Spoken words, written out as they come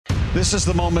This is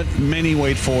the moment many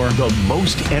wait for. The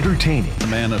most entertaining. A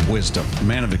man of wisdom. A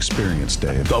man of experience,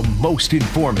 Dave. The most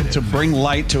informative. To bring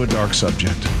light to a dark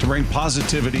subject. To bring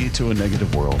positivity to a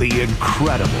negative world. The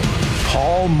incredible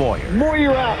Paul Moyer.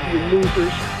 Moyer out, you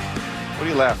losers. What are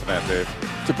you laughing at, Dave?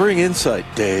 To bring insight,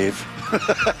 Dave.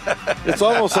 It's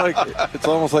almost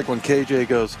like when KJ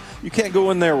goes, "You can't go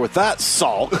in there with that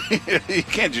salt." You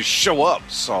can't just show up,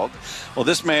 Salt. Well,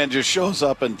 this man just shows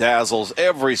up and dazzles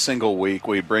every single week.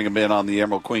 We bring him in on the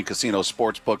Emerald Queen Casino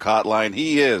Sportsbook Hotline.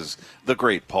 He is the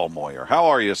great Paul Moyer. How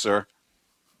are you, sir?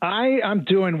 I'm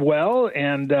doing well,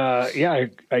 and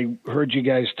I heard you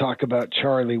guys talk about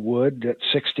Charlie Wood at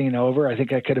 16 over. I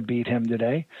think I could have beat him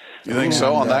today. You think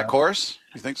so on that course?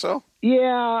 You think so?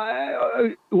 Yeah.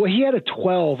 Well, he had a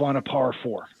 12 on a par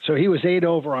 4, so he was 8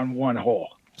 over on one hole.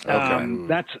 Okay.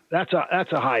 That's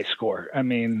a high score. I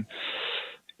mean,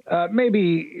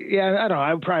 maybe, yeah, I don't know.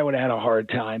 I probably would have had a hard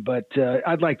time, but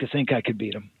I'd like to think I could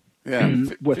beat him. Yeah,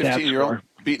 with that score.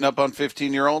 Beating up on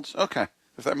 15-year-olds? Okay.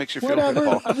 If that makes you feel Whatever.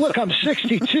 good, Paul. Look, I'm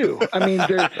 62. I mean, he's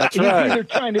either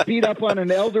trying to beat up on an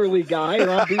elderly guy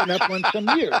or I'm beating up on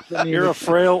some years. I mean, You're a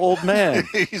frail old man.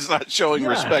 He's not showing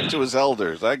respect to his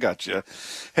elders. I got you.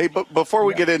 Hey, but before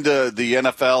we get into the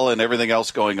NFL and everything else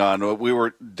going on,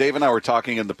 Dave and I were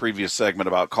talking in the previous segment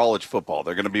about college football.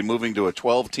 They're going to be moving to a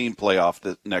 12-team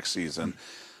playoff next season.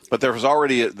 But there's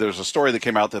a story that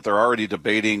came out that they're already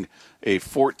debating a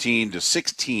 14 to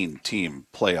 16 team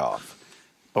playoff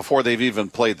before they've even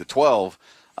played the 12.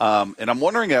 And I'm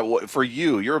wondering, for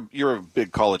you, you're a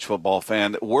big college football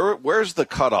fan. Where's the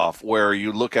cutoff where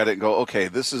you look at it and go, okay,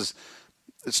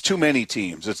 it's too many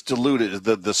teams. It's diluted.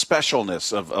 The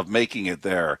specialness of making it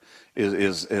there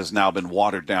is now been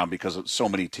watered down because of so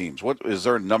many teams. Is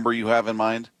there a number you have in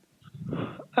mind?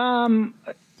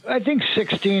 I think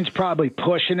 16 is probably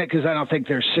pushing it because I don't think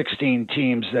there's 16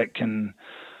 teams that can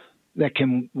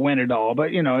win it all.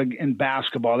 But, you know, in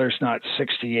basketball, there's not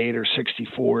 68 or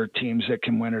 64 teams that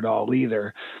can win it all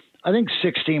either. I think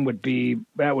 16 would be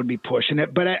pushing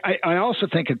it. But I also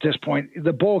think at this point,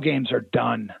 the bowl games are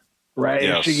done, right?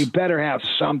 Yes. So you better have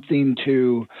something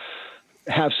to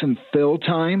have some fill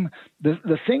time.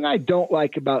 The thing I don't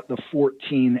like about the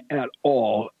 14 at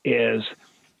all is,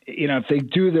 you know, if they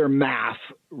do their math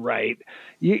right,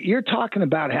 you're talking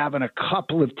about having a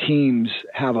couple of teams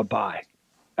have a bye.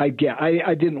 I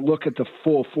didn't look at the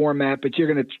full format, but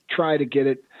you're going to try to get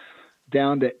it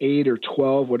down to 8 or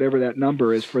 12, whatever that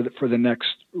number is for the next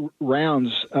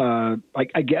rounds.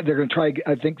 I get they're going to try.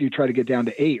 I think you try to get down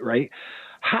to 8, right?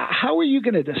 How are you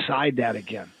going to decide that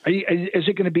again? Is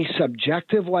it going to be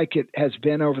subjective like it has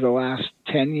been over the last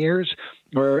 10 years,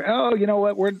 or you know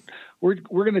what, we're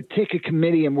going to take a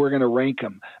committee and we're going to rank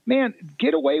them? Man,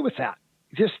 get away with that.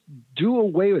 Just do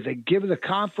away with it. Give the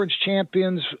conference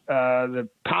champions, the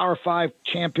Power 5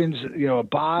 champions, you know, a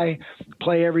bye,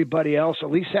 play everybody else.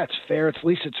 At least that's fair. At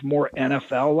least it's more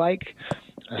NFL-like.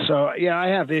 So, yeah, I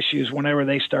have issues whenever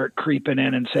they start creeping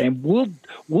in and saying,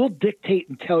 we'll dictate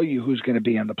and tell you who's going to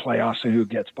be in the playoffs and who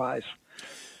gets byes.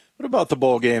 What about the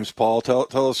bowl games, Paul?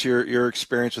 Tell us your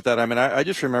experience with that. I mean, I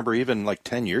just remember even like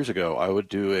 10 years ago, I would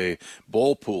do a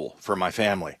bowl pool for my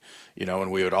family, you know,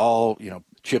 and we would all, you know,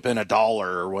 chip in $1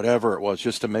 or whatever it was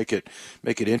just to make it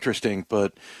interesting.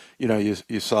 But, you know,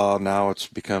 you saw now it's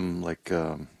become like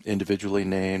individually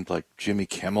named, like Jimmy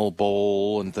Kimmel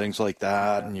Bowl and things like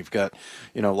that. And you've got,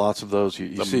 you know, lots of those.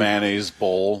 You see Mayonnaise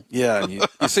Bowl. Yeah, and you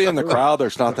see in the crowd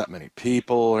there's not that many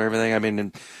people and everything. I mean,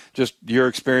 and just your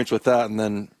experience with that, and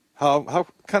then how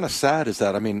kind of sad is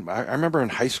that? I mean, I remember in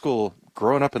high school,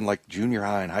 growing up in like junior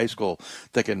high and high school,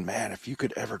 thinking, man, if you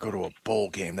could ever go to a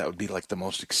bowl game, that would be like the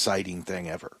most exciting thing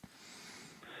ever.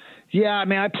 Yeah, I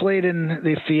mean, I played in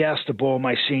the Fiesta Bowl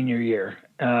my senior year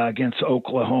against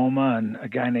Oklahoma and a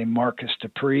guy named Marcus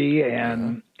Dupree,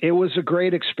 and it was a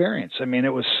great experience. I mean,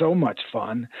 it was so much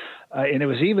fun, and it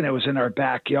was in our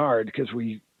backyard because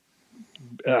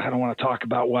I don't want to talk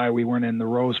about why we weren't in the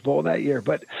Rose Bowl that year,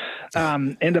 but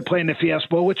ended up playing the Fiesta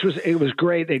Bowl, it was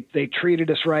great. They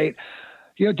treated us right.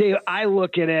 You know, Dave, I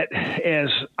look at it as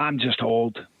I'm just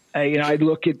old. I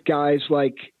look at guys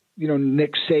like, you know,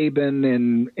 Nick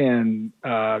Saban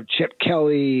and Chip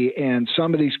Kelly and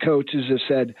some of these coaches have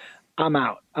said, I'm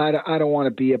out. I don't want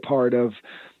to be a part of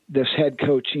this head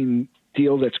coaching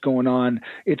deal that's going on.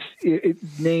 It's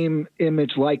name,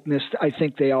 image, likeness. I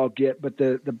think they all get, but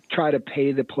the try to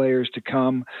pay the players to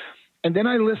come. And then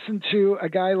I listened to a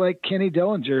guy like Kenny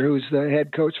Dillinger, who's the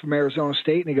head coach from Arizona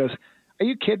State, and he goes, "Are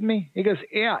you kidding me?" He goes,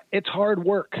 "Yeah, it's hard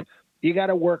work. You got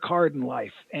to work hard in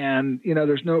life. And, you know,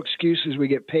 there's no excuses. We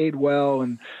get paid well."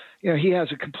 And, you know, he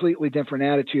has a completely different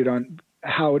attitude on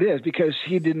how it is because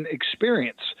he didn't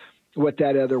experience what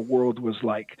that other world was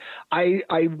like.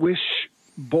 I wish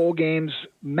bowl games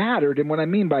mattered. And what I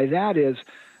mean by that is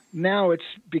now it's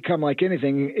become like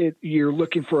anything. You're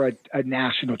looking for a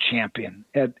national champion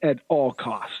at all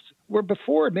costs. Where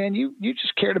before, man, you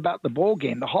just cared about the bowl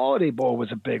game. The Holiday Bowl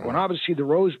was a big one. Obviously, the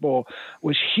Rose Bowl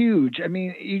was huge. I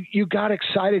mean, you got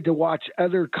excited to watch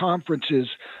other conferences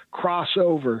cross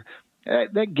over.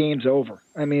 That game's over.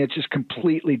 I mean, it's just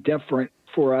completely different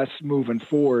for us moving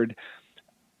forward.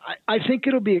 I think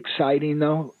it'll be exciting,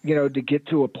 though, to get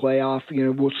to a playoff.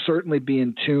 We'll certainly be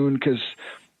in tune because,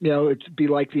 it'd be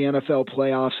like the NFL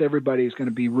playoffs. Everybody's going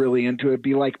to be really into it. It'd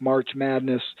be like March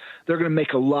Madness. They're going to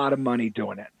make a lot of money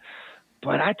doing it.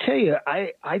 But I tell you,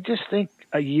 I just think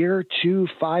a year, 2,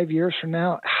 5 years from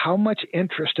now, how much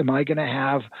interest am I going to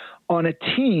have on a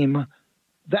team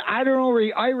that I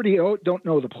already don't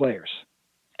know the players.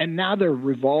 And now they're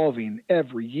revolving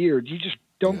every year. You just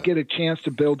don't get a chance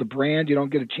to build a brand. You don't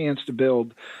get a chance to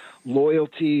build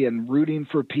loyalty and rooting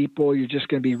for people. You're just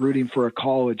going to be rooting for a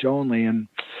college only. And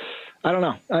I don't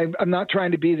know. I'm not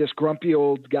trying to be this grumpy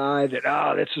old guy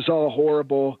that, this is all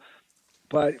horrible.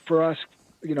 But for us,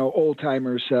 old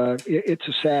timers, it's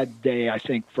a sad day, I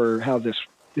think, for how this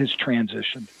is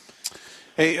transitioned.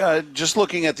 Hey, just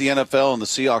looking at the NFL and the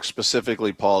Seahawks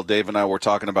specifically, Paul, Dave and I were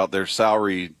talking about their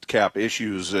salary cap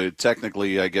issues.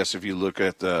 Technically, I guess if you look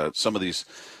at some of these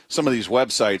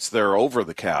websites, they're over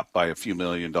the cap by a few $1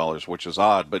 million, which is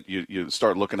odd. But you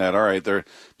start looking at, all right, they're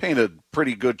paying a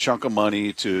pretty good chunk of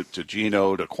money to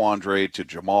Geno, to Quandre, to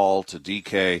Jamal, to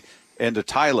DK, and to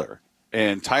Tyler.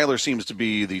 And Tyler seems to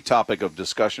be the topic of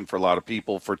discussion for a lot of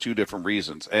people for two different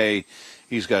reasons. A,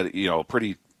 he's got a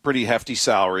pretty hefty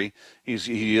salary.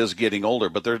 He is getting older,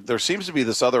 but there seems to be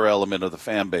this other element of the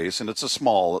fan base, and it's a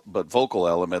small but vocal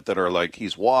element that are like,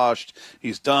 he's washed,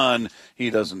 he's done,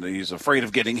 he's afraid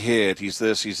of getting hit, he's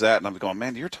this, he's that. And I'm going,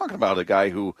 man, you're talking about a guy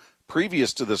who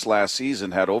previous to this last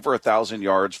season had over 1,000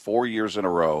 yards 4 years in a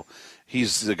row.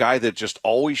 He's the guy that just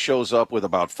always shows up with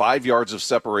about 5 yards of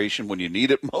separation when you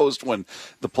need it most, when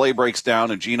the play breaks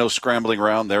down and Geno's scrambling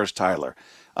around. There's Tyler.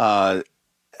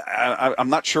 I'm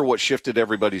not sure what shifted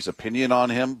everybody's opinion on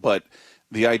him, but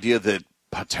the idea that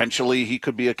potentially he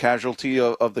could be a casualty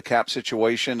of the cap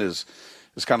situation is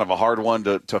kind of a hard one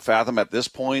to fathom at this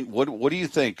point. What do you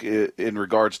think in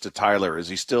regards to Tyler? Is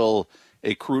he still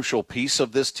a crucial piece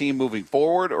of this team moving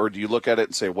forward, or do you look at it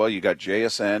and say, well, you got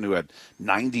JSN, who had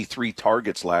 93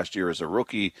 targets last year as a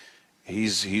rookie.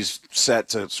 He's set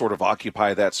to sort of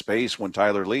occupy that space when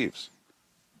Tyler leaves.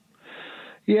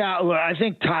 Yeah, look, I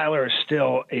think Tyler is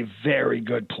still a very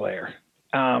good player.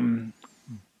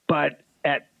 But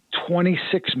at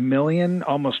 $26 million,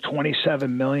 almost $27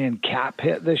 million cap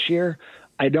hit this year,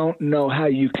 I don't know how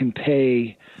you can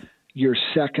pay your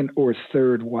second or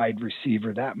third wide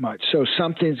receiver that much. So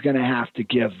something's going to have to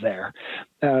give there,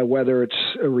 whether it's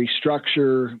a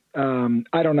restructure.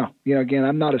 I don't know. Again,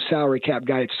 I'm not a salary cap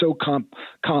guy. It's so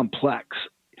complex.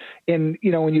 And,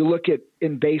 when you look at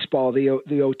in baseball, the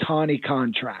Ohtani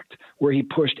contract where he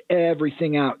pushed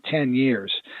everything out 10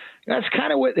 years, that's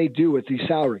kind of what they do with these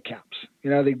salary caps.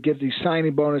 They give these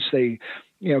signing bonus. They,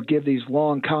 give these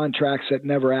long contracts that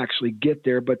never actually get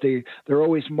there, but they're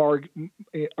always mortgaging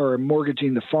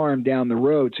the farm down the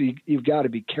road. So you've got to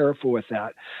be careful with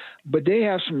that. But they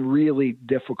have some really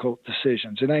difficult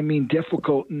decisions. And I mean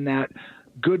difficult in that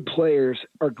good players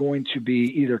are going to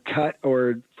be either cut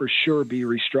or for sure be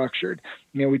restructured.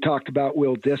 We talked about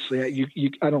Will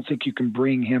Dissly. I don't think you can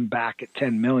bring him back at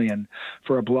 $10 million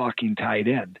for a blocking tight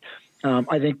end.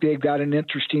 I think they've got an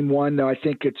interesting one, though. I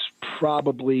think it's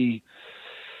probably,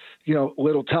 a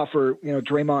little tougher.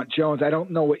 Draymond Jones, I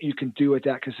don't know what you can do with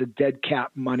that because the dead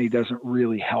cap money doesn't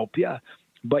really help you.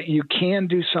 But you can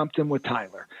do something with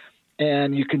Tyler,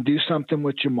 and you can do something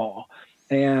with Jamal,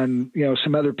 and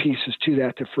some other pieces to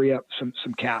that to free up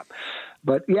some cap.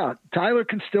 But yeah, Tyler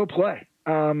can still play.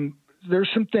 There's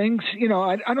some things,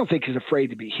 I don't think he's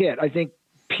afraid to be hit. I think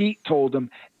Pete told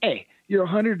him, hey, you're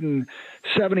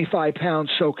 175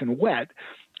 pounds soaking wet,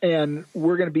 and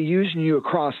we're going to be using you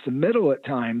across the middle at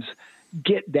times.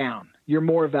 Get down. You're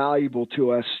more valuable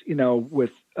to us,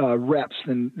 with reps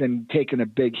than taking a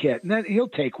big hit. And then he'll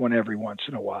take one every once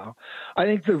in a while. I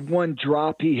think the one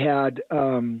drop he had,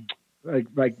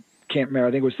 I can't remember.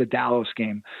 I think it was the Dallas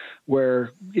game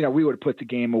where, we would have put the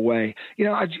game away.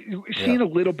 I've seen a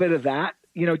little bit of that,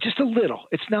 just a little.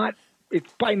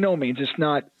 It's by no means, it's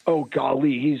not, oh,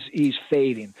 golly, he's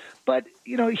fading. But,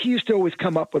 he used to always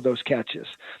come up with those catches.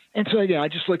 And so, I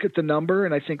just look at the number,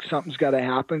 and I think something's got to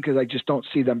happen because I just don't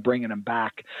see them bringing him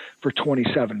back for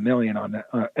 $27 million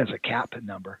as a cap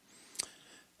number.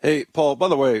 Hey, Paul, by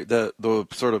the way, the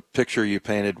sort of picture you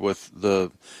painted with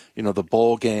the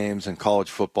bowl games and college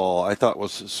football, I thought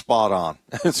was spot on,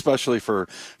 especially for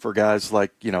guys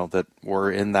like, that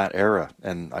were in that era.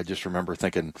 And I just remember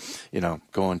thinking,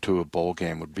 going to a bowl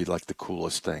game would be like the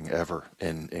coolest thing ever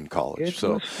in college.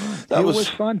 Was fun. It was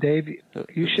fun, Dave.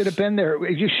 You should have been there.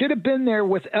 You should have been there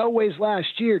with Elway's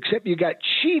last year, except you got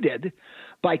cheated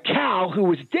by Cal, who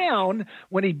was down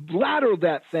when he lateraled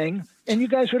that thing, and you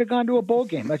guys would have gone to a bowl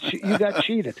game. You got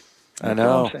cheated. I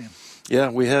know.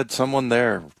 Yeah, we had someone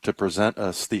there to present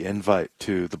us the invite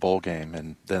to the bowl game,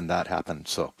 and then that happened.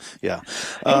 So, yeah.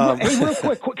 Hey,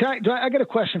 real quick, I got a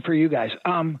question for you guys.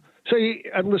 I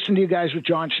listened to you guys with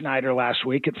John Schneider last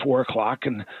week at 4:00,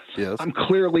 and yes. I'm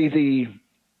clearly the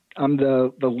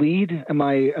lead. I'm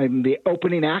the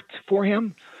opening act for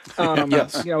him.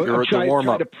 Yes, you're the warm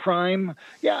up. To prime.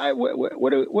 Yeah.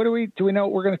 Do we know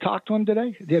what we're going to talk to him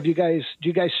today? Do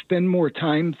you guys spend more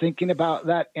time thinking about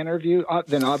that interview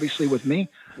than obviously with me?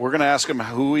 We're going to ask him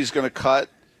who he's going to cut,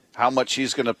 how much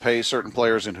he's going to pay certain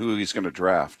players, and who he's going to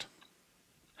draft.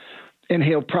 And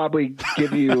he'll probably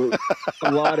give you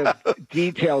a lot of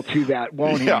detail to that,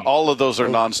 won't he? Yeah, all of those are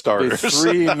non-starters.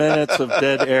 3 minutes of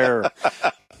dead air.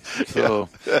 So,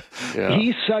 yeah.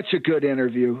 He's such a good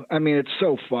interview. I mean, it's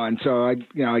so fun. So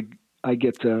I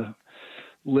get to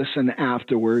listen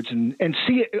afterwards and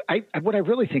see it. What I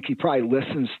really think he probably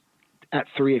listens at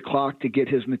 3:00 to get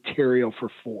his material for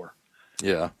 4.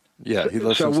 Yeah. Yeah, he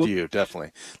listens to you,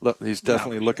 definitely. Look, he's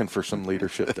definitely looking for some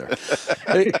leadership there.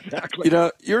 Hey, exactly.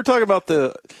 You were talking about I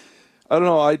don't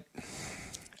know,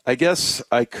 I guess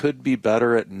I could be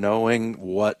better at knowing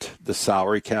what the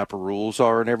salary cap rules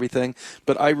are and everything,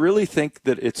 but I really think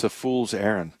that it's a fool's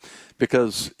errand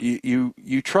because you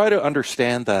try to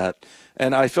understand that,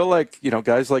 and I feel like,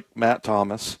 guys like Matt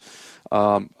Thomas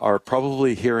are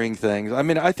probably hearing things. I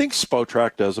mean, I think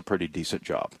Spotrac does a pretty decent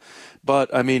job.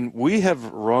 But, I mean, we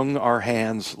have wrung our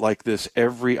hands like this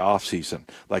every offseason.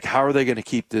 Like, how are they going to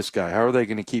keep this guy? How are they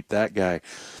going to keep that guy?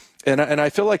 And I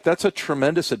feel like that's a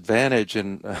tremendous advantage.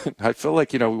 And I feel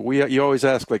like, you always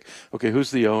ask, like, okay, who's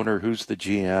the owner? Who's the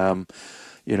GM?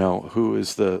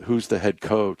 Who's the head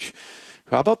coach?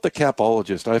 How about the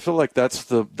capologist? I feel like that's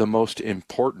the most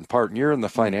important part. And you're in the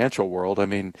financial world. I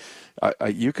mean,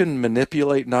 you can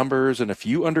manipulate numbers, and if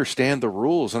you understand the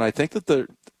rules, and I think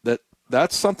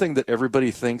that's something that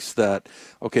everybody thinks that,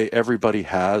 okay, everybody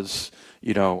has,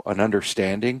 an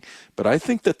understanding. But I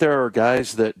think that there are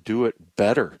guys that do it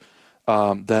better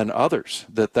than others.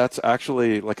 That's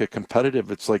actually like a competitive.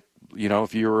 It's like,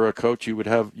 if you were a coach, you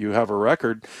have a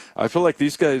record. I feel like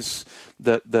these guys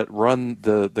that run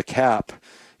the cap,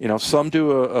 some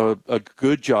do a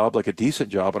good job, like a decent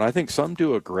job, and I think some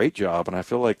do a great job. And I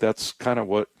feel like that's kind of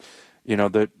what,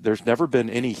 that there's never been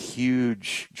any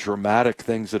huge dramatic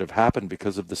things that have happened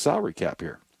because of the salary cap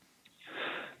here.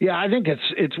 Yeah, I think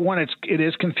it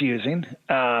is confusing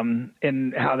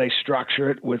in how they structure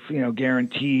it with,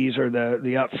 guarantees or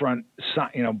the upfront,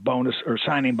 bonus or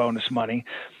signing bonus money.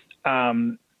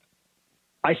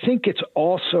 I think it's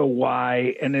also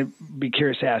why, and I'd be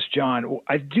curious to ask John,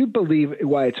 I do believe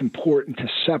why it's important to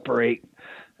separate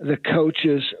the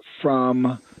coaches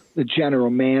from the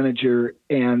general manager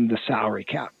and the salary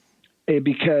cap,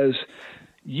 because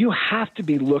you have to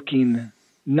be looking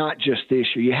not just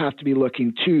this year. You have to be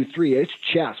looking 2, 3, it's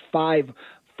chess, 5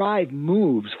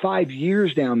 moves, 5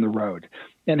 years down the road,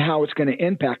 and how it's going to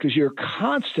impact, because you're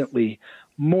constantly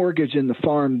mortgaging the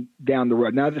farm down the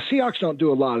road. Now, the Seahawks don't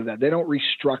do a lot of that. They don't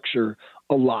restructure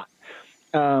a lot.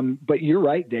 But you're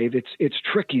right, Dave. It's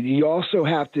tricky. You also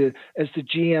have to, as the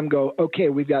GM, go, okay,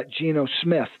 we've got Geno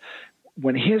Smith.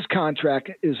 When his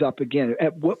contract is up again,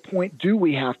 at what point do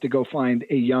we have to go find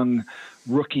a young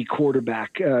rookie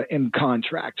quarterback in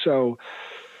contract? So,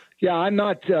 yeah, I'm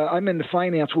in the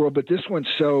finance world, but this one's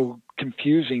so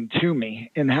confusing to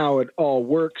me and how it all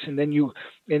works. And then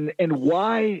and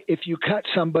why, if you cut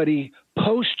somebody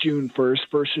post June 1st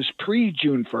versus pre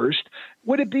June 1st,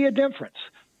 would it be a difference?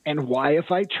 And why,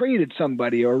 if I traded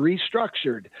somebody or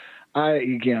restructured?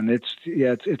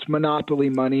 It's monopoly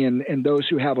money, and those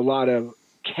who have a lot of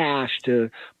cash to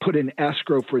put in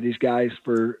escrow for these guys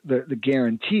for the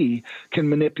guarantee can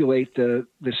manipulate the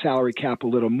salary cap a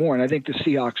little more. And I think the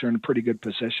Seahawks are in a pretty good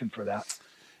position for that.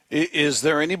 Is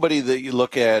there anybody that you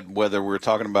look at, whether we're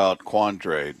talking about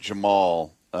Quandre,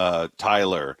 Jamal,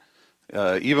 Tyler,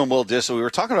 even Will Dissly? We were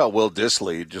talking about Will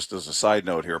Dissly, just as a side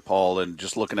note here, Paul, and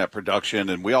just looking at production,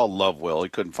 and we all love Will. He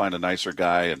couldn't find a nicer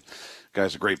guy, and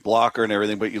guy's a great blocker and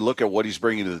everything, but you look at what he's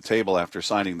bringing to the table after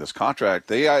signing this contract.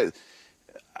 I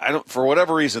don't, for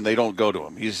whatever reason, they don't go to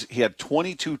him. He had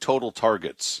 22 total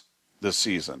targets this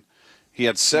season. He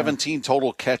had 17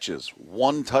 total catches,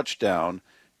 1 touchdown,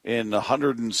 in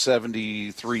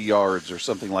 173 yards or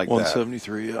something like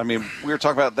 173, that. 173. Yeah. I mean, we were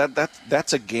talking about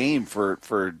that's a game for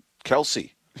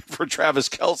Kelsey, for Travis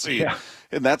Kelsey, yeah.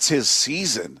 and that's his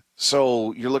season.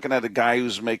 So you're looking at a guy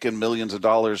who's making millions of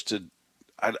dollars to.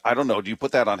 I don't know. Do you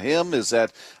put that on him? Is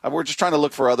that we're just trying to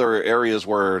look for other areas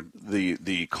where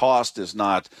the cost is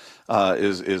not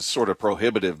is sort of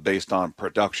prohibitive based on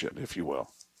production, if you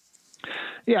will.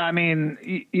 Yeah, I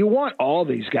mean, you want all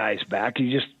these guys back.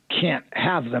 You just can't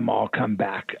have them all come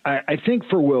back. I think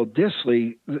for Will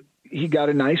Dissly, he got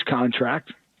a nice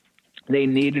contract. They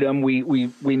needed him.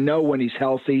 We know when he's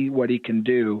healthy what he can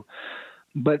do,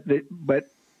 but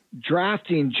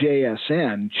drafting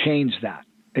JSN changed that.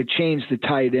 It changed the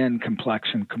tight end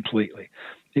complexion completely.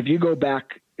 If you go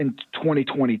back in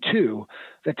 2022,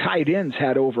 the tight ends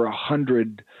had over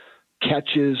 100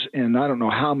 catches and I don't know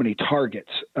how many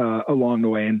targets along the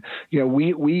way. And,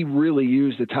 we really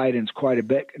used the tight ends quite a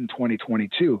bit in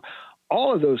 2022.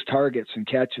 All of those targets and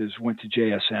catches went to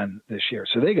JSN this year.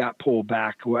 So they got pulled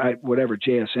back, whatever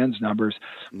JSN's numbers.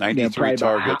 93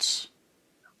 targets.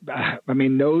 I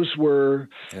mean, those were,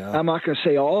 I'm not going to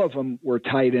say all of them were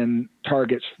tight end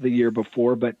targets the year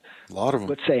before, but a lot of them.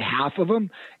 Let's say half of them.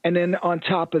 And then on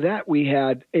top of that, we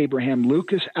had Abraham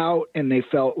Lucas out, and they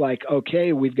felt like,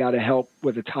 okay, we've got to help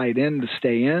with a tight end to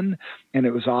stay in. And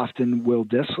it was often Will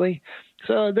Dissly.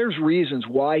 So there's reasons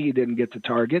why he didn't get the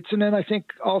targets. And then I think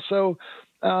also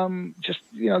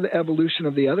the evolution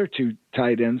of the other two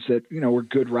tight ends that, were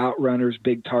good route runners,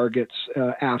 big targets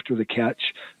after the catch.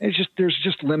 There's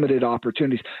just limited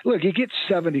opportunities. Look, you get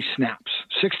 70 snaps,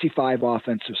 65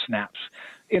 offensive snaps.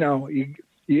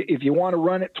 If you want to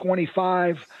run at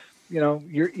 25,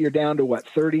 you're down to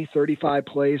 30, 35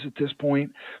 plays at this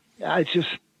point. It's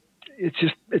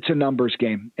a numbers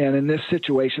game. And in this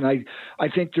situation, I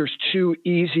think there's two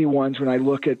easy ones when I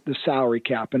look at the salary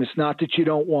cap, and it's not that you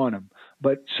don't want them.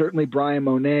 But certainly Brian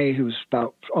Monet, who's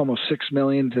about almost $6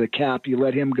 million to the cap, you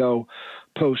let him go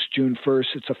post June 1st.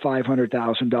 It's a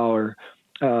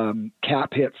 $500,000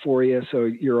 cap hit for you, so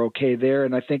you're okay there.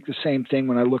 And I think the same thing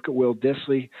when I look at Will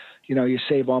Dissly. You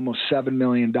save almost $7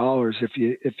 million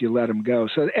if you let him go.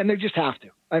 So, and they just have to.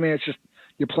 I mean, it's just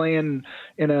you're playing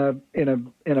in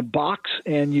a box,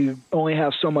 and you only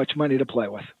have so much money to play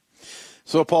with.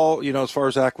 So, Paul, as far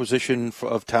as acquisition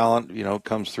of talent,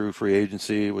 comes through free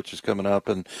agency, which is coming up,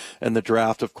 and the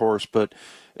draft, of course. But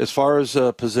as far as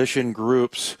position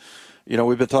groups,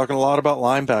 we've been talking a lot about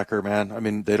linebacker, man. I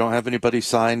mean, they don't have anybody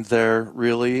signed there,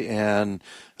 really, and,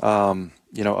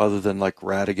 other than like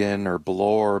Radigan or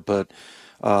Ballore. But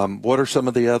what are some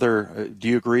of the other – do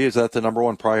you agree? Is that the number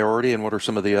one priority? And what are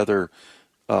some of the other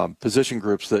position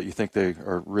groups that you think they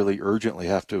are really urgently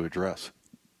have to address?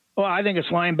 Well, I think it's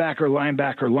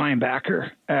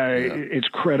linebacker. It's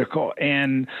critical.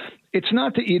 And it's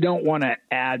not that you don't want to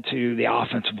add to the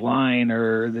offensive line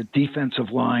or the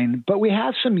defensive line, but we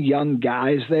have some young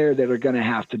guys there that are going to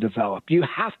have to develop. You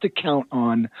have to count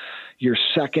on your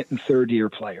second and third year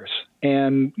players.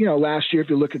 And, last year, if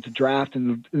you look at the draft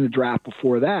and the draft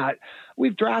before that,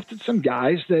 we've drafted some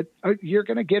guys that you're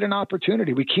going to get an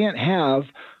opportunity. We can't have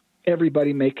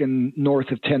everybody making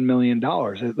north of $10 million.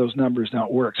 Those numbers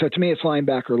don't work. So to me, it's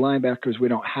linebackers. We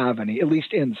don't have any, at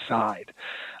least inside.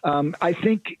 I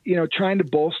think, trying to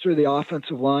bolster the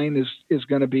offensive line is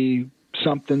going to be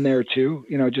something there too,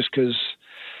 just because,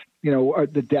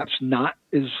 the depth's not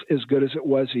as good as it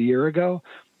was a year ago.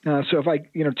 So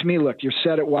to me, look, you're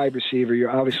set at wide receiver.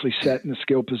 You're obviously set in the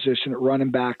skill position at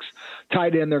running backs.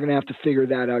 Tight end, they're going to have to figure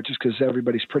that out just because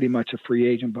everybody's pretty much a free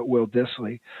agent, but Will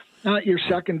Dissly. Your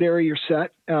secondary, you're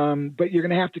set, but you're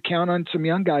going to have to count on some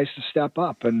young guys to step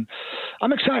up. And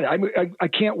I'm excited. I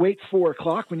can't wait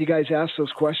 4:00 when you guys ask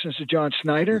those questions to John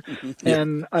Schneider,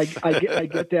 and I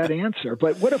get that answer.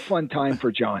 But what a fun time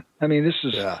for John. I mean, this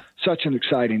is such an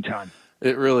exciting time.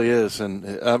 It really is. And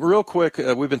real quick,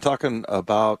 we've been talking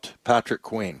about Patrick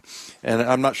Queen, and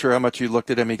I'm not sure how much you looked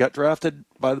at him. He got drafted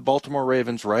by the Baltimore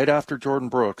Ravens right after Jordan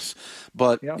Brooks,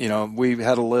 but we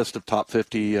had a list of top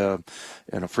 50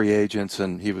 free agents,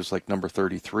 and he was like number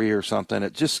 33 or something.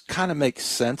 It just kind of makes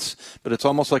sense, but it's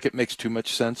almost like it makes too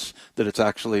much sense that it's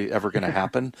actually ever going to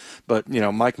happen. But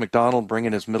Mike McDonald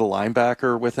bringing his middle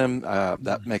linebacker with him,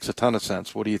 that makes a ton of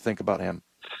sense. What do you think about him?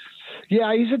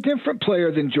 Yeah, he's a different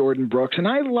player than Jordan Brooks, and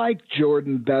I like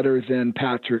Jordan better than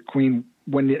Patrick Queen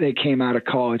when they came out of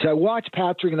college. I watched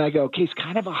Patrick, and I go, okay, he's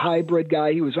kind of a hybrid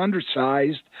guy. He was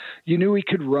undersized. You knew he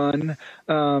could run.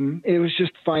 It was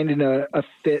just finding a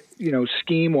fit,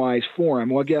 scheme-wise for him.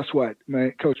 Well, guess what?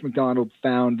 Coach McDonald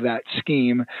found that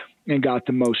scheme and got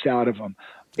the most out of him.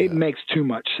 It makes too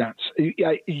much sense.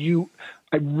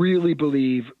 I really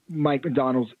believe Mike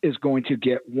McDonald is going to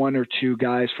get one or two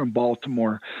guys from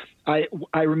Baltimore. I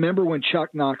remember when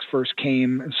Chuck Knox first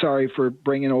came. Sorry for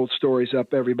bringing old stories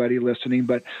up, everybody listening,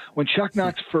 but when Chuck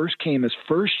Knox first came his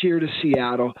first year to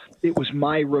Seattle, it was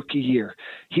my rookie year.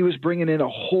 He was bringing in a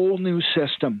whole new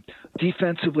system,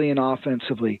 defensively and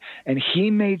offensively, and he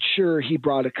made sure he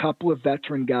brought a couple of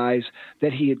veteran guys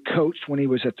that he had coached when he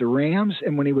was at the Rams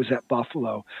and when he was at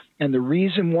Buffalo. And the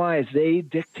reason why is they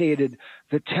dictated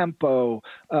the tempo,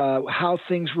 how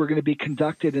things were going to be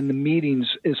conducted in the meetings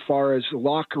as far as the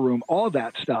locker room, all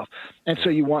that stuff. And so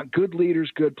you want good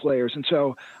leaders, good players. And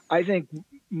so I think,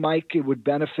 Mike, it would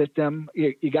benefit them.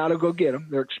 You got to go get them.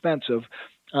 They're expensive.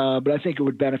 But I think it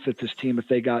would benefit this team if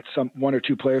they got one or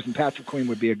two players, and Patrick Queen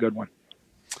would be a good one.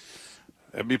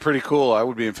 It'd be pretty cool. I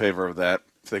would be in favor of that.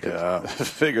 If they could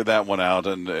figure that one out,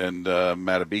 and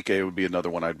Matabike would be another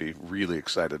one I'd be really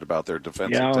excited about, their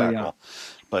defensive tackle. Yeah.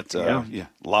 But, a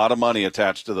lot of money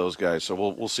attached to those guys, so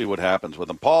we'll see what happens with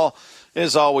them. Paul,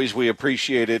 as always, we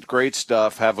appreciate it. Great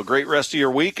stuff. Have a great rest of your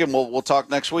week, and we'll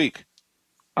talk next week.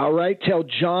 All right. Tell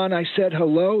John I said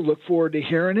hello. Look forward to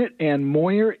hearing it. And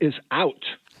Moyer is out.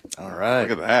 All right.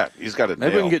 Look at that. He's got it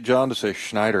Maybe we can get John to say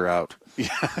Schneider out.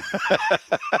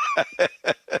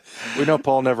 We know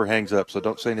Paul never hangs up, so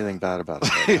don't say anything bad about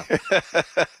it right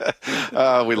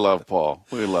now. We love Paul.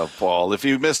 We love Paul. If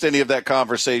you missed any of that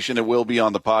conversation, it will be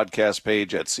on the podcast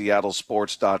page at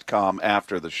seattlesports.com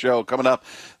after the show. Coming up,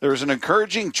 there's an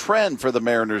encouraging trend for the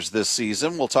Mariners this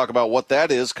season. We'll talk about what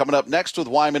that is coming up next with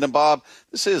Wyman and Bob.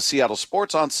 This is Seattle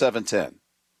Sports on 710.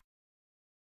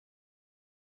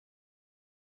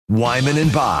 Wyman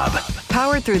and Bob.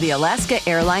 Powered through the Alaska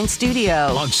Airlines Studio.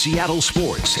 On Seattle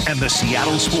Sports and the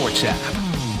Seattle Sports app.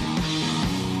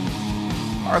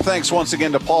 Our thanks once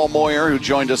again to Paul Moyer, who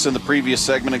joined us in the previous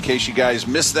segment. In case you guys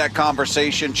missed that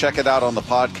conversation, check it out on the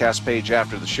podcast page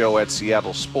after the show at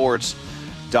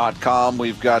seattlesports.com.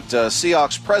 We've got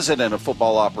Seahawks President of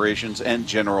Football Operations and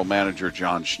General Manager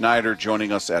John Schneider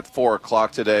joining us at 4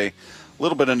 o'clock today. A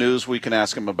little bit of news we can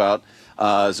ask him about.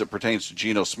 As it pertains to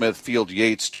Geno Smith, Field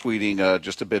Yates tweeting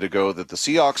just a bit ago that the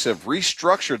Seahawks have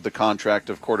restructured the contract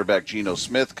of quarterback Geno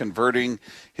Smith, converting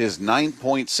his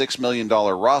 $9.6 million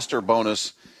roster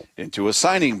bonus into a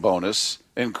signing bonus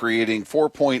and creating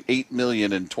 $4.8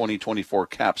 million in 2024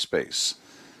 cap space.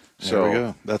 There we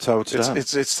go. That's how it's done.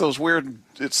 It's those weird.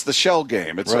 It's the shell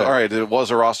game. It's right. All right. It was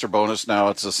a roster bonus. Now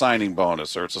it's a signing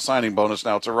bonus, or it's a signing bonus.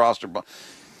 Now it's a roster bonus.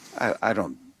 I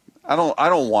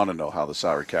don't want to know how the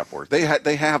salary cap works.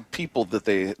 They have people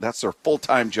that's their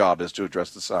full-time job is to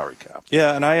address the salary cap.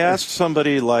 Yeah, and I asked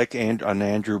somebody like an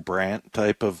Andrew Brandt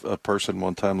type of a person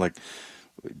one time, how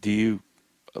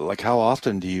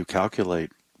often do you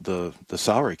calculate the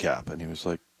salary cap? And he was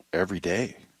like, every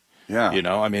day. Yeah.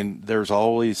 I mean, there's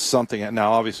always something.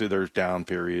 Now, obviously, there's down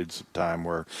periods of time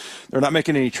where they're not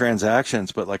making any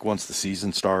transactions, but like once the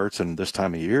season starts and this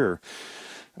time of year,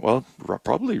 well,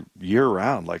 probably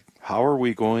year-round. Like, how are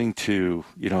we going to,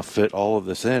 fit all of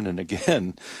this in? And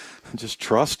again, just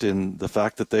trust in the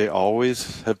fact that they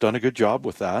always have done a good job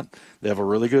with that. They have a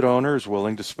really good owner who's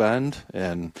willing to spend.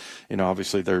 And,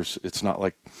 obviously it's not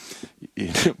like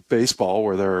baseball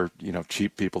where there are,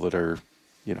 cheap people that are,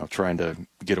 trying to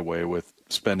get away with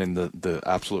spending the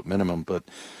absolute minimum. But,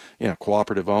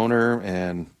 cooperative owner,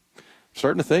 and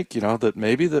starting to think, that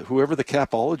maybe whoever the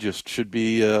capologist should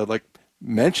be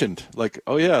mentioned,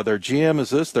 oh yeah, their GM is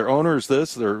this, their owner is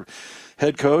this, their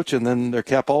head coach, and then their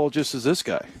capologist is this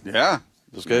guy. Yeah.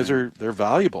 Those guys they're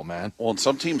valuable, man. Well, and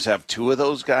some teams have two of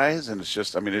those guys, and it's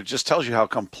just, it just tells you how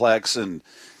complex, and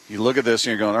you look at this and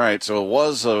you're going, all right, so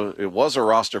it was a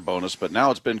roster bonus, but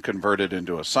now it's been converted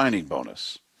into a signing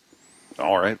bonus.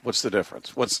 All right, what's the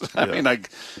difference?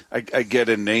 I get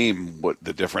a name what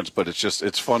the difference, but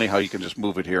it's funny how you can just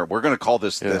move it here. We're going to call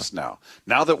this this now.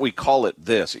 Now that we call it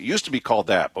this, it used to be called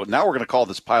that, but now we're going to call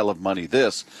this pile of money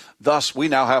this. Thus, we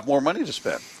now have more money to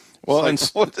spend. Well,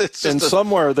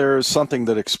 somewhere there is something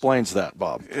that explains that,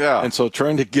 Bob. Yeah. And so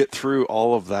trying to get through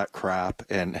all of that crap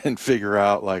and figure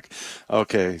out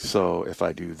okay, so if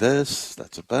I do this,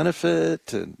 that's a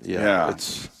benefit. And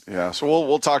So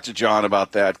we'll talk to John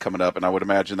about that coming up, and I would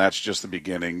imagine that's just the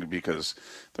beginning because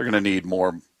they're going to need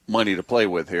more money to play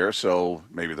with here. So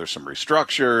maybe there's some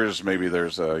restructures. Maybe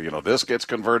there's this gets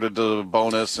converted to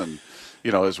bonus, and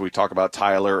as we talk about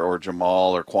Tyler or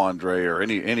Jamal or Quandre or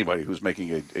anybody who's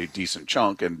making a decent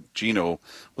chunk, and Geno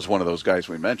was one of those guys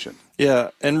we mentioned. Yeah,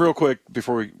 and real quick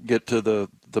before we get to the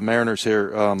Mariners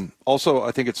here, also I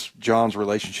think it's John's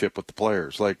relationship with the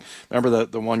players. Remember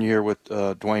the 1 year with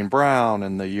Dwayne Brown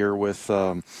and the year with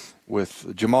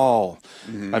with Jamal.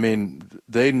 I mean,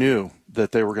 they knew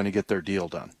that they were going to get their deal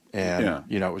done. And,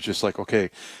 it was just like, okay,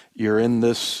 you're in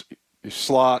this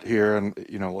slot here and,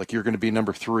 like you're going to be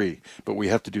number 3, but we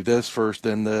have to do this first,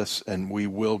 then this, and we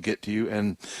will get to you.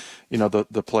 And,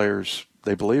 the players,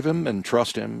 they believe him and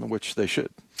trust him, which they should.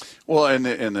 Well, and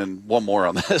then one more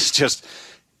on this, just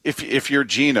if you're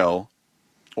Geno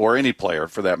or any player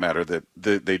for that matter that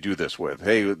they do this with,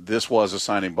 hey, this was a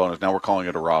signing bonus, now we're calling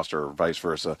it a roster or vice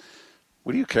versa.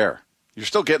 What do you care? You're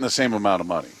still getting the same amount of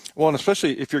money. Well, and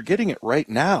especially if you're getting it right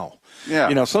now.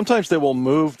 Yeah. Sometimes they will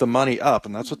move the money up,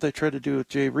 and that's what they try to do with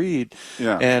Jay Reed.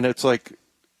 Yeah. And it's like,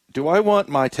 do I want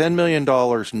my $10 million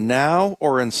now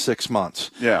or in 6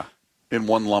 months? Yeah. In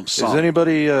one lump sum.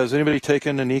 Has anybody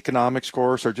taken an economics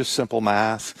course or just simple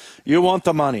math? You want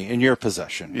the money in your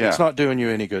possession. Yeah. It's not doing you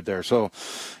any good there. So,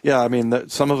 yeah, I mean,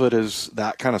 some of it is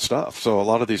that kind of stuff. So a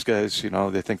lot of these guys,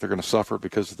 they think they're going to suffer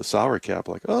because of the salary cap.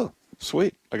 Like, oh,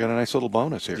 sweet, I got a nice little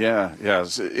bonus here. Yeah.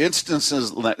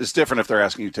 Instances, it's different if they're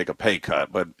asking you to take a pay cut,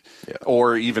 but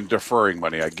or even deferring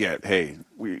money. I get, hey,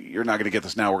 you're not going to get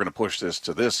this now. We're going to push this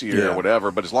to this year or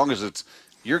whatever. But as long as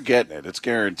you're getting it, it's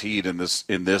guaranteed in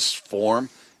this form.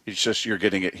 It's just you're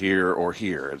getting it here or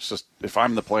here. It's just if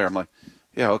I'm the player, I'm like,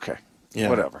 yeah, okay. Yeah.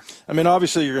 Whatever. I mean,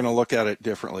 obviously, you're going to look at it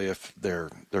differently if they're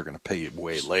going to pay you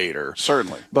way later.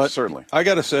 Certainly. I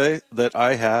got to say that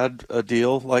I had a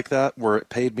deal like that where it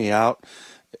paid me out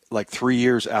like 3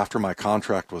 years after my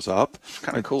contract was up.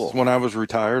 Kind of cool. When I was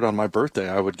retired on my birthday,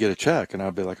 I would get a check, and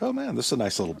I'd be like, oh, man, this is a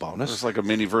nice little bonus. It's like a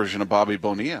mini version of Bobby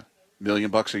Bonilla. $1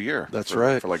 million a year. That's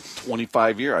right. For like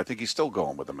 25 years. I think he's still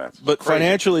going with the Mets. But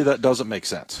financially, that doesn't make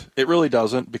sense. It really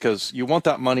doesn't, because you want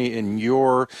that money in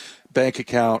your bank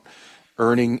account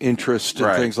earning interest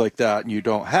and things like that, and you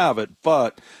don't have it.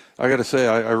 But I got to say,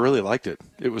 I really liked it.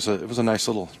 It was a nice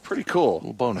little, pretty cool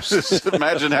little bonus.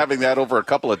 Imagine having that over a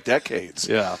couple of decades.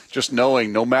 Yeah. Just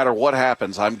knowing no matter what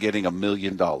happens, I'm getting $1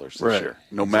 million this year.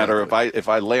 No matter if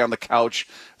I lay on the couch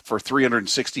for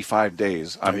 365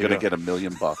 days, I'm going to get $1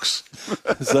 million.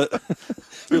 Is that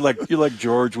you're like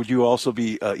George? Would you also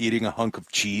be eating a hunk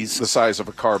of cheese the size of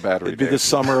a car battery? It'd be the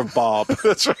summer of Bob.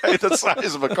 That's right, the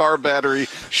size of a car battery,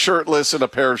 shirtless, in a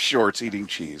pair of shorts, eating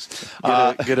cheese.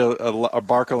 Get a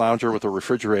Barca lounger with a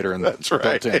refrigerator in that's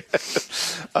right.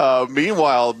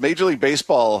 Meanwhile, Major League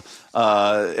Baseball,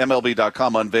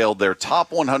 MLB.com unveiled their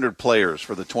top 100 players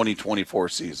for the 2024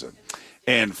 season,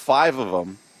 and 5 of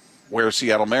them wear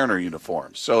Seattle Mariner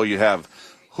uniforms. So you have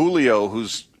Julio,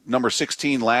 who's number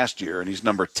 16 last year, and he's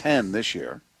number 10 this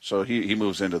year. So he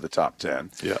moves into the top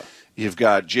 10. Yeah. You've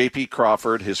got J.P.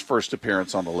 Crawford, his first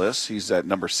appearance on the list. He's at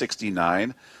number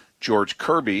 69. George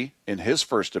Kirby, in his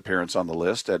first appearance on the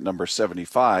list, at number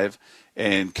 75.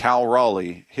 And Cal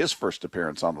Raleigh, his first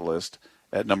appearance on the list,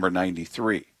 at number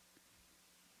 93.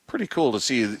 Pretty cool to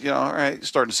see, all right,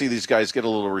 starting to see these guys get a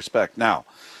little respect. Now,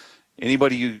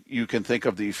 anybody you can think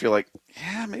of that you feel like,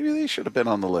 yeah, maybe they should have been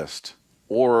on the list,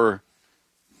 or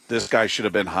this guy should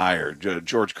have been higher.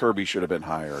 George Kirby should have been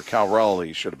higher. Cal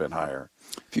Raleigh should have been higher.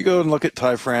 If you go and look at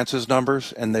Ty France's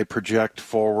numbers and they project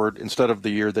forward instead of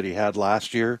the year that he had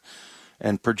last year,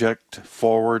 and project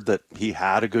forward that he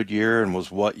had a good year and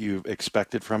was what you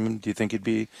expected from him, do you think he'd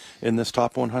be in this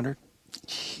top 100?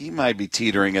 He might be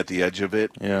teetering at the edge of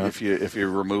it if you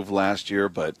remove last year,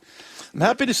 but I'm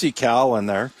happy to see Cal in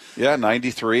there. Yeah,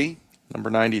 93. Number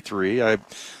 93.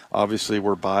 Obviously,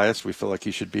 we're biased. We feel like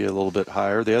he should be a little bit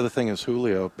higher. The other thing is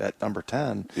Julio at number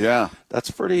 10. Yeah.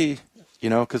 That's pretty,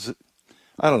 because,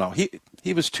 I don't know. He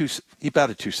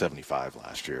batted 275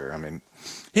 last year. I mean,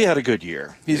 he had a good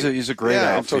year. He's a great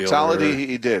outfielder. In totality,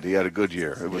 he did. He had a good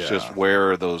year. It was just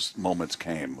where those moments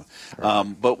came.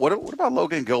 But what about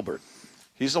Logan Gilbert?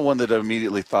 He's the one that I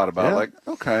immediately thought about, like,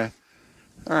 okay,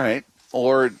 all right.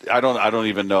 Or I don't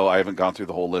even know. I haven't gone through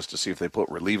the whole list to see if they put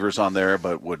relievers on there.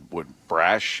 But would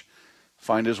Brash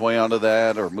find his way onto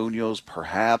that, or Munoz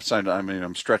perhaps? I mean,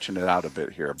 I'm stretching it out a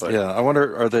bit here. But yeah, I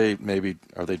wonder, are they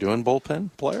doing bullpen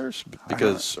players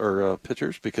or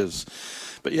pitchers?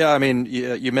 But yeah, I mean,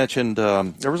 you mentioned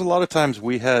there was a lot of times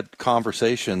we had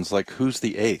conversations like, who's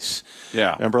the ace?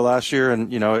 Yeah, remember last year,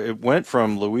 and it went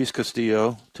from Luis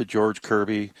Castillo to George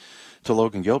Kirby to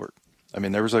Logan Gilbert. I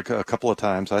mean, there was a couple of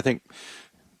times, I think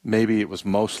maybe it was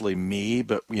mostly me,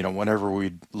 but, whenever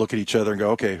we'd look at each other and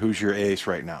go, okay, who's your ace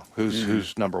right now?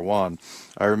 Who's number one?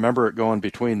 I remember it going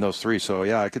between those three. So,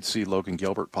 yeah, I could see Logan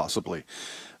Gilbert possibly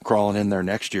crawling in there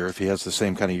next year if he has the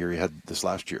same kind of year he had this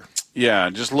last year. Yeah,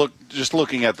 just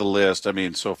looking at the list, I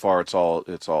mean, so far it's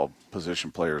all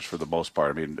position players for the most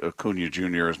part. I mean, Acuna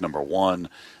Jr. is number 1.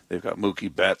 They've got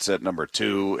Mookie Betts at number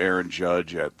 2, Aaron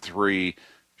Judge at 3,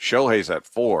 Shohei's at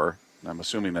 4. I'm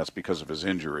assuming that's because of his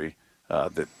injury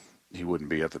that he wouldn't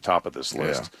be at the top of this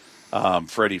list.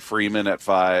 Freddie Freeman at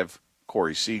 5,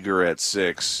 Corey Seager at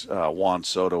 6, Juan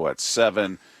Soto at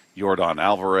 7, Yordan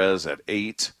Alvarez at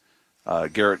 8,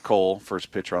 Garrett Cole,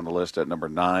 first pitcher on the list, at number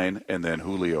 9, and then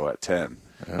Julio at 10.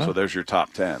 Yeah. So there's your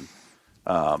top 10.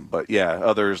 But, yeah,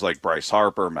 others like Bryce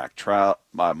Harper, Mike Trout,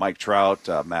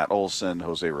 Matt Olson,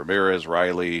 Jose Ramirez,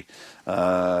 Riley.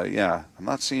 I'm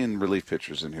not seeing relief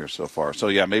pitchers in here so far. So,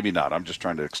 yeah, maybe not. I'm just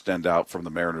trying to extend out from the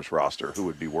Mariners roster who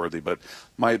would be worthy. But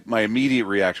my immediate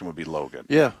reaction would be Logan.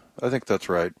 Yeah, I think that's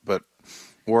right. But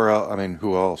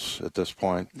who else at this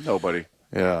point? Nobody.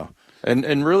 Yeah.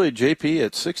 And really, JP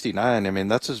at 69, I mean,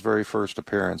 that's his very first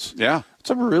appearance. Yeah. It's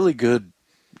a really good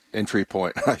entry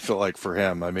point, I feel like, for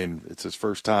him. I mean, it's his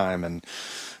first time. And,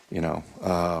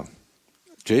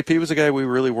 JP was a guy we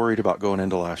really worried about going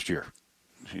into last year.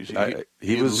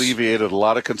 He alleviated a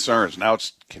lot of concerns. Now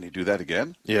can he do that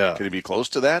again? Yeah. Can he be close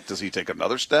to that? Does he take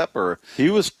another step? Or he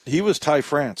was Ty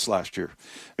France last year.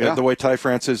 Yeah. The way Ty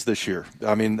France is this year.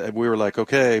 I mean, we were like,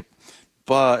 okay,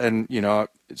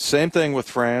 same thing with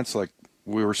France, like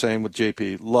we were saying with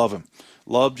JP. Love him.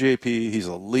 Love JP. He's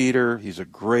a leader. He's a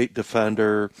great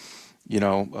defender.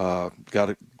 Got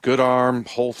a good arm,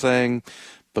 whole thing,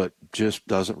 but just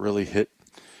doesn't really hit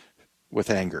with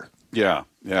anger. Yeah,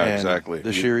 exactly.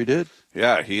 This year he did.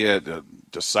 Yeah, he had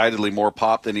decidedly more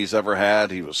pop than he's ever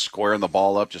had. He was squaring the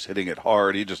ball up, just hitting it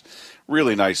hard. He just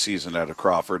really nice season out of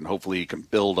Crawford, and hopefully he can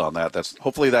build on that.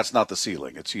 Hopefully that's not the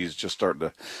ceiling. He's just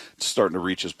starting to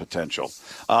reach his potential.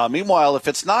 Meanwhile, if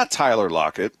it's not Tyler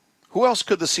Lockett, who else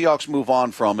could the Seahawks move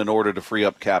on from in order to free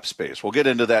up cap space? We'll get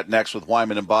into that next with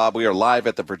Wyman and Bob. We are live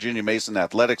at the Virginia Mason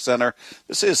Athletic Center.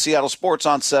 This is Seattle Sports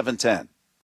on 710.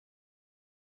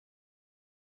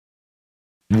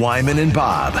 Wyman and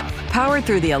Bob. Powered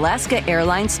through the Alaska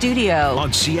Airlines Studio.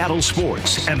 On Seattle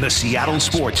Sports and the Seattle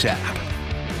Sports app.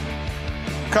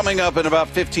 Coming up in about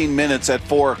 15 minutes at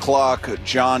 4 o'clock,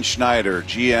 John Schneider,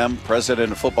 GM,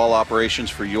 President of Football Operations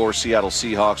for your Seattle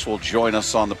Seahawks, will join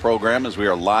us on the program as we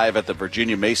are live at the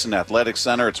Virginia Mason Athletic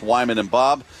Center. It's Wyman and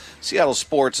Bob, Seattle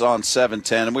Sports on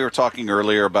 710. And we were talking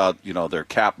earlier about, their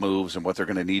cap moves and what they're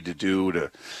going to need to do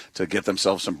to get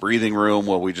themselves some breathing room.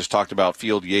 Well, we just talked about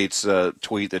Field Yates'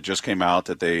 tweet that just came out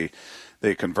that they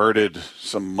converted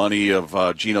some money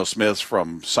of Geno Smith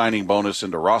from signing bonus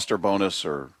into roster bonus,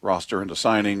 or roster into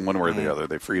signing, one way or the other.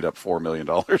 They freed up $4 million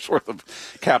worth of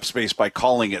cap space by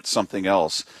calling it something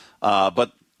else.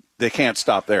 But they can't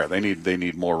stop there. They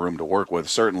need more room to work with,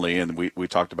 certainly. And we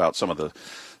talked about some of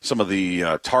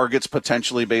the targets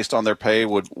potentially based on their pay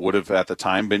would have at the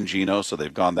time been Geno, so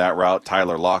they've gone that route.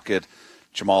 Tyler Lockett,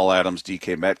 Jamal Adams,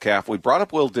 DK Metcalf. We brought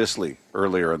up Will Dissly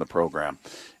earlier in the program,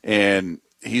 and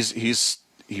he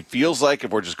feels like,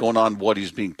 if we're just going on what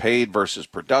he's being paid versus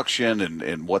production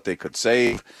and what they could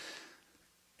save,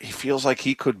 he feels like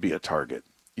he could be a target.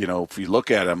 If you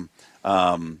look at him,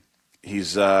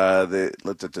 he's got a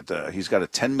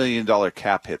 $10 million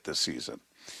cap hit this season,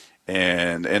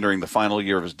 and entering the final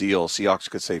year of his deal, Seahawks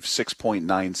could save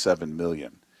 $6.97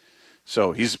 million.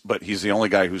 So he's the only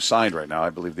guy who's signed right now.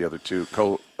 I believe the other two,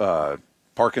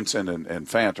 Parkinson and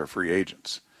Fant, are free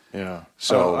agents. Yeah.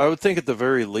 So I would think at the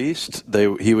very least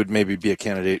he would maybe be a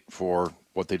candidate for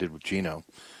what they did with Geno,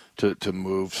 to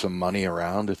move some money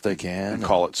around if they can. And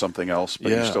call it something else,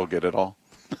 but you still get it all.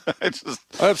 I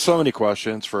have so many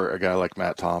questions for a guy like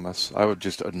Matt Thomas. I would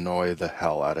just annoy the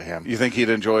hell out of him. You think he'd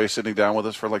enjoy sitting down with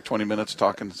us for like 20 minutes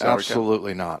talking salary cap?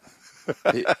 Absolutely not.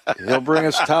 He'll bring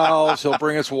us towels. He'll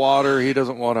bring us water. He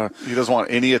doesn't want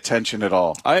any attention at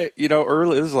all.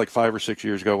 Early, this is like 5 or 6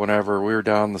 years ago, whenever we were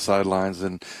down the sidelines,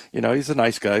 and, he's a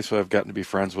nice guy, so I've gotten to be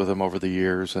friends with him over the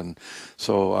years. And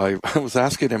so I was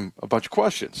asking him a bunch of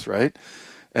questions, right?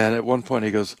 And at one point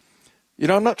he goes,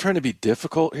 I'm not trying to be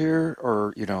difficult here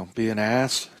or, be an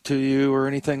ass to you or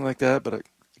anything like that, but I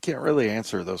can't really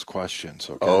answer those questions.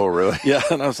 Okay? Oh, really? Yeah.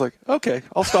 And I was like, okay,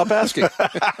 I'll stop asking.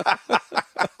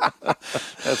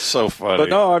 That's so funny. But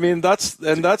no, I mean, that's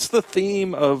the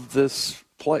theme of this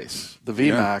place, the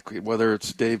VMAC, whether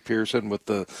it's Dave Pearson with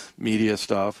the media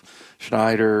stuff,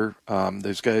 Schneider,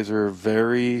 those guys are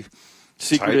very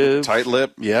secretive.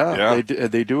 Tight-lipped. Yeah.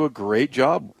 They do a great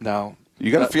job now.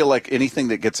 You got to feel like anything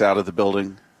that gets out of the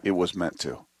building, it was meant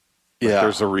to.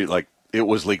 There's it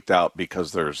was leaked out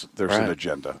because there's an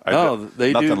agenda.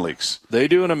 Nothing leaks. They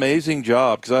do an amazing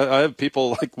job, because I have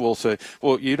people will say,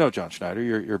 well, John Schneider,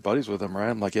 you're buddies with him, right?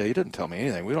 I'm like, yeah, he didn't tell me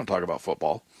anything. We don't talk about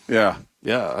football. Yeah.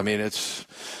 Yeah, I mean, it's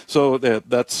so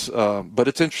that's but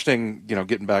it's interesting,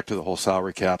 getting back to the whole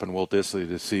salary cap and Will Dissly,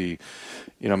 to see,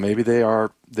 maybe they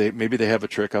have a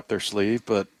trick up their sleeve,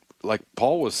 but like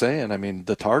Paul was saying, I mean,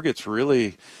 the targets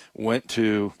really went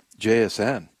to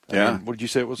JSN. I mean, what did you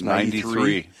say it was?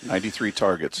 93? 93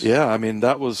 targets. Yeah, I mean,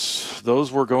 those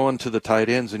were going to the tight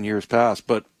ends in years past.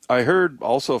 But I heard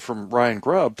also from Ryan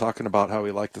Grubb talking about how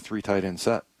he liked the 3 tight end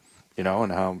set, and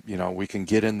how, we can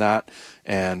get in that.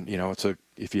 And,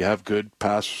 if you have good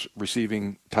pass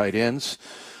receiving tight ends,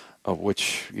 of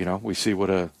which, we see what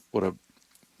a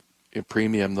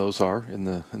premium those are in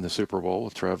the Super Bowl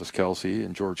with Travis Kelce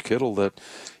and George Kittle, that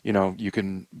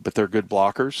but they're good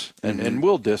blockers, and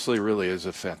Will Dissly really is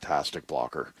a fantastic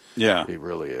blocker. Yeah, he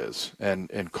really is.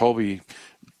 And Colby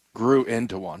grew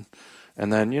into one,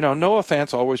 and then Noah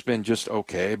Fant's always been just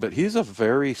okay, but he's a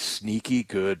very sneaky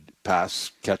good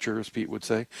pass catcher, as Pete would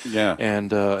say. Yeah,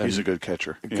 and he's a good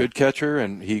catcher. Good catcher,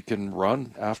 and he can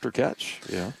run after catch.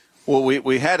 Yeah. Well,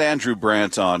 we had Andrew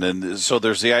Brandt on, and so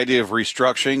there's the idea of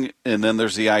restructuring, and then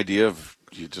there's the idea of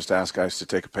you just ask guys to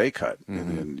take a pay cut,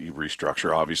 and you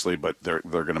restructure, obviously, but they're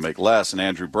going to make less. And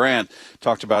Andrew Brandt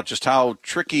talked about just how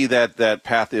tricky that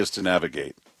path is to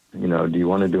navigate. Do you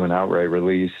want to do an outright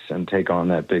release and take on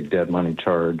that big dead money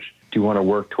charge? Do you want to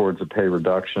work towards a pay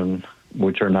reduction,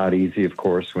 which are not easy, of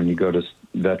course, when you go to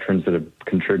veterans that have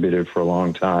contributed for a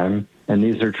long time? And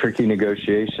these are tricky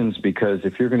negotiations, because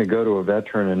if you're going to go to a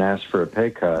veteran and ask for a pay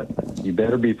cut, you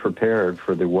better be prepared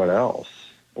for the what else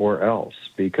or else.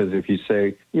 Because if you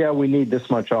say, yeah, we need this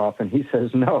much off, and he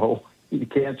says no, you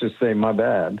can't just say, my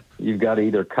bad. You've got to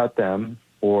either cut them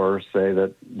or say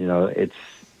that,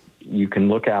 you can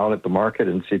look out at the market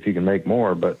and see if you can make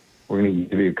more, but we're going to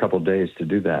give you a couple of days to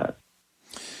do that.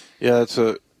 Yeah, that's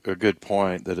a good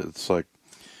point, that it's like,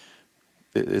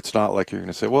 it's not like you're going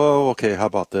to say, well, okay, how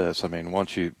about this? I mean,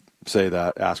 once you say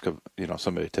that, ask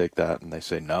somebody to take that, and they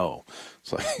say no.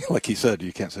 It's like he said,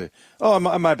 you can't say, oh,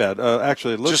 my bad.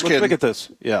 Actually, let's make it this.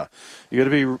 Yeah, you got to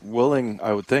be willing,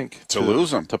 I would think, to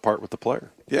lose them, to part with the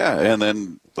player. Yeah, and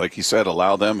then, like he said,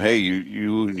 allow them. Hey,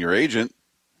 you and your agent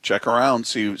check around,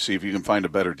 see if you can find a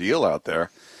better deal out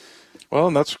there. Well,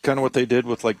 and that's kind of what they did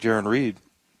with Jaron Reed.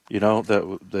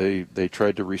 That they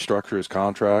tried to restructure his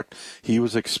contract. He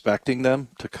was expecting them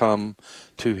to come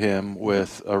to him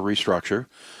with a restructure,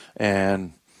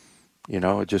 and it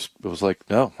was like,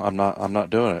 no, I'm not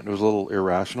doing it. It was a little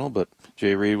irrational, but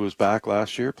Jay Reed was back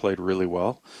last year, played really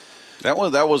well. That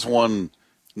was one.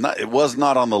 It was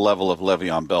not on the level of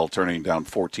Le'Veon Bell turning down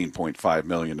 $14.5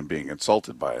 million and being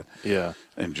insulted by it. Yeah,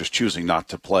 and just choosing not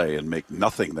to play and make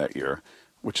nothing that year,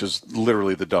 which is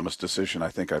literally the dumbest decision I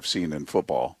think I've seen in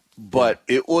football. But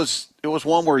it was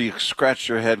one where you scratched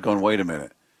your head going, wait a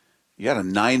minute. You had a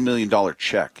 $9 million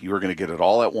check. You were going to get it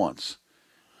all at once.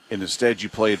 And instead you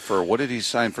played for, what did he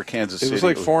sign for Kansas City? It was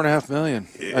like $4.5 million.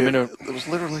 It was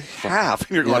literally half.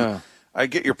 And you're going, I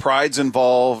get your pride's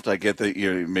involved. I get that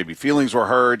maybe feelings were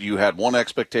hurt. You had one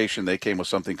expectation. They came with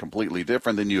something completely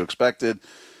different than you expected.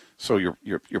 So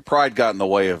your pride got in the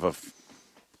way of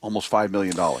almost $5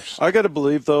 million. I got to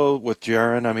believe, though, with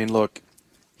Jaron, I mean, look,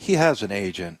 he has an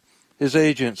agent. His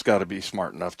agent's got to be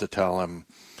smart enough to tell him,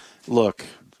 look,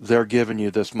 they're giving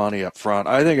you this money up front.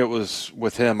 I think it was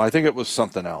with him. I think it was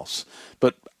something else.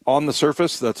 But on the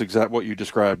surface, that's what you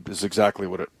described is exactly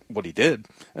what he did,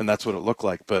 and that's what it looked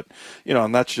like. But,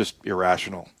 and that's just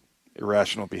irrational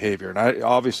behavior. And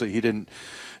obviously he didn't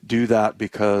do that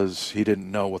because he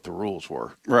didn't know what the rules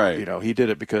were. Right. He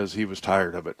did it because he was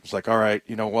tired of it. It's like, all right,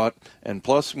 you know what? And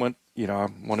plus I want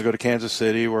to go to Kansas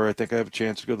City where I think I have a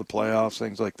chance to go to the playoffs,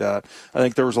 things like that. I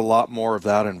think there was a lot more of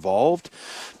that involved.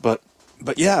 But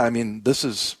yeah, I mean,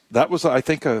 that was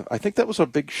a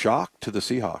big shock to the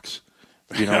Seahawks.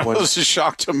 It was a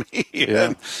shock to me.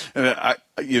 Yeah. And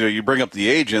you bring up the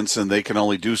agents and they can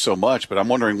only do so much, but I'm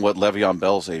wondering what Le'Veon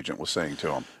Bell's agent was saying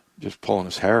to him. Just pulling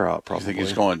his hair out, probably. I think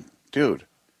he's going, dude,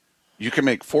 you can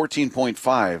make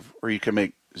 14.5 or you can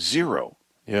make 0.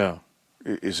 Yeah.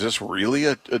 Is this really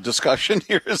a discussion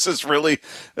here? Is this really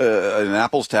an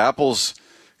apples to apples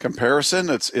comparison?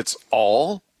 It's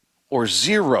all or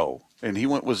 0, and he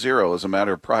went with 0 as a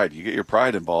matter of pride. You get your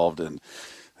pride involved, and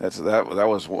that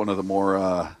was one of the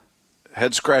more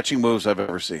head scratching moves I've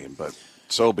ever seen. But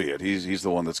so be it. He's the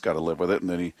one that's got to live with it, and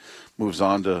then he moves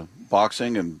on to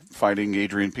boxing and fighting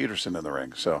Adrian Peterson in the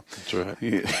ring. So that's right.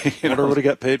 I wonder what he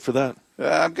got paid for that.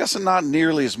 I'm guessing not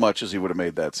nearly as much as he would have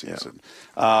made that season.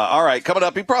 Yeah. All right, coming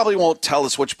up, he probably won't tell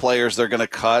us which players they're going to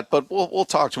cut, but we'll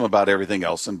talk to him about everything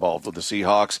else involved with the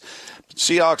Seahawks.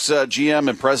 Seahawks GM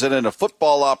and President of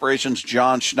Football Operations,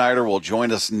 John Schneider, will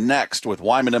join us next with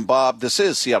Wyman and Bob. This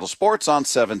is Seattle Sports on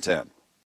 710.